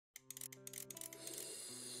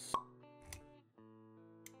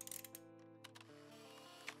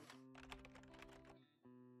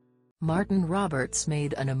Martin Roberts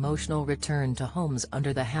made an emotional return to Homes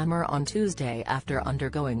Under the Hammer on Tuesday after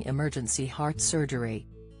undergoing emergency heart surgery.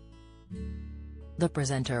 The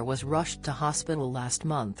presenter was rushed to hospital last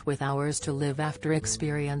month with hours to live after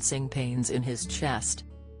experiencing pains in his chest.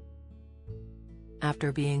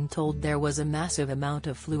 After being told there was a massive amount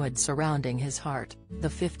of fluid surrounding his heart, the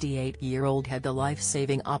 58-year-old had the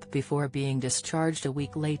life-saving op before being discharged a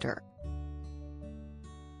week later.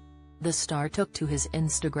 The star took to his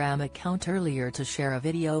Instagram account earlier to share a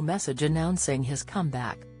video message announcing his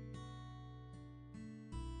comeback.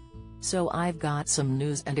 "So I've got some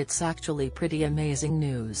news, and it's actually pretty amazing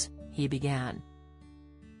news," he began.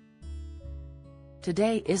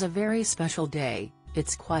 "Today is a very special day.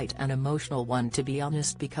 It's quite an emotional one, to be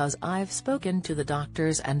honest, because I've spoken to the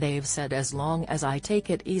doctors and they've said as long as I take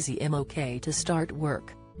it easy I'm okay to start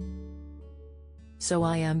work. So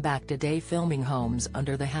I am back today filming Homes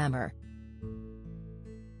Under the Hammer."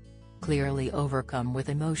 Clearly overcome with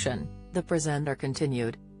emotion, the presenter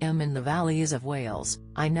continued, "I'm in the valleys of Wales.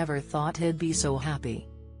 I never thought he'd be so happy."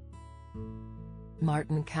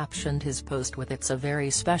 Martin captioned his post with "It's a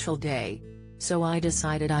very special day. So I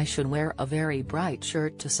decided I should wear a very bright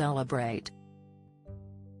shirt to celebrate."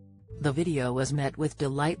 The video was met with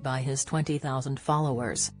delight by his 20,000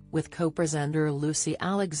 followers, with co-presenter Lucy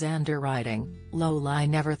Alexander writing, "Lol, I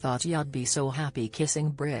never thought you'd be so happy kissing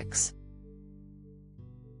bricks.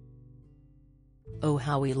 Oh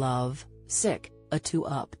how we love, sick, a 2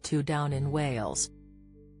 up 2 down in Wales."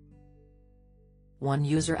 One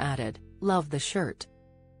user added, "Love the shirt.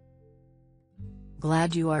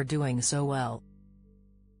 Glad you are doing so well.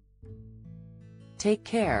 Take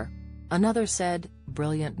care." Another said,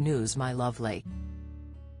 "Brilliant news my lovely.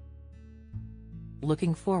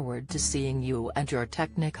 Looking forward to seeing you and your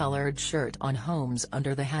technicolored shirt on Homes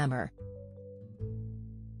Under the Hammer.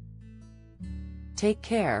 Take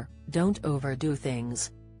care, don't overdo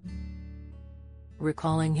things."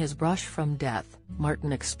 Recalling his brush from death,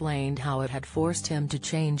 Martin explained how it had forced him to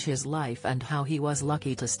change his life and how he was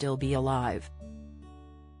lucky to still be alive.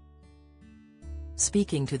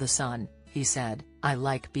 Speaking to The Sun, he said, "I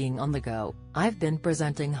like being on the go. I've been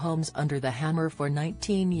presenting Homes Under the Hammer for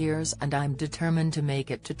 19 years and I'm determined to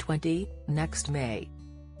make it to 20, next May.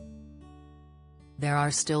 There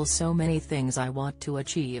are still so many things I want to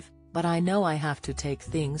achieve, but I know I have to take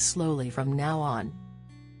things slowly from now on.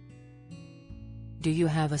 Do you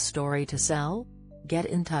have a story to sell? Get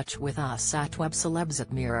in touch with us at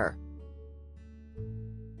webcelebs@mirror.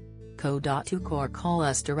 co.uk or call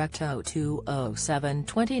us direct 0207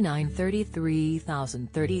 29 33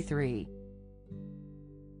 033.